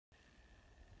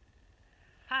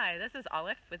Hi, this is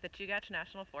Olive with the Chugach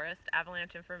National Forest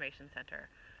Avalanche Information Center.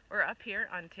 We're up here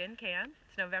on Tincan.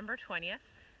 It's November 20th,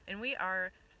 and we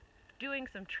are doing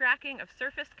some tracking of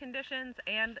surface conditions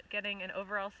and getting an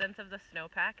overall sense of the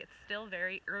snowpack. It's still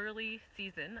very early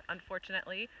season,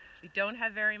 unfortunately. We don't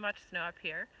have very much snow up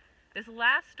here. This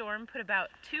last storm put about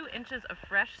 2 inches of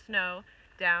fresh snow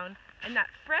down, and that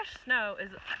fresh snow is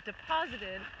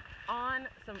deposited on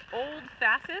some old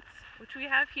facets, which we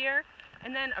have here,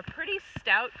 and then a pretty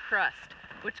stout crust,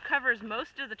 which covers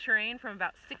most of the terrain from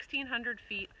about 1,600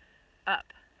 feet up.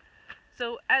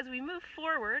 So as we move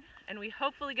forward and we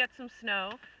hopefully get some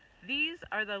snow, these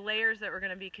are the layers that we're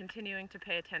going to be continuing to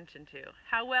pay attention to.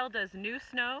 How well does new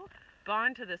snow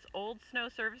bond to this old snow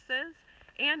surfaces?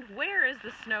 And where is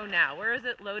the snow now? Where is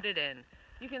it loaded in?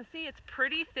 You can see it's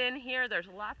pretty thin here. There's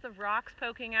lots of rocks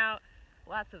poking out,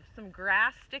 lots of some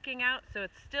grass sticking out, so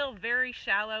it's still very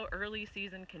shallow early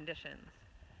season conditions.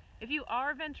 If you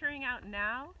are venturing out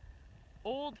now,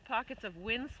 old pockets of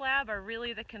wind slab are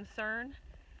really the concern.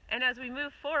 And as we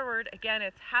move forward, again,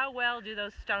 it's how well do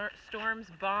those storms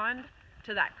bond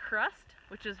to that crust,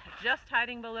 which is just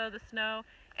hiding below the snow,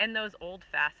 and those old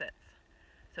facets.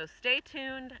 So stay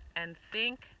tuned and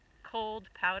think cold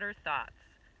powder thoughts.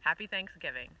 Happy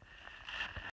Thanksgiving.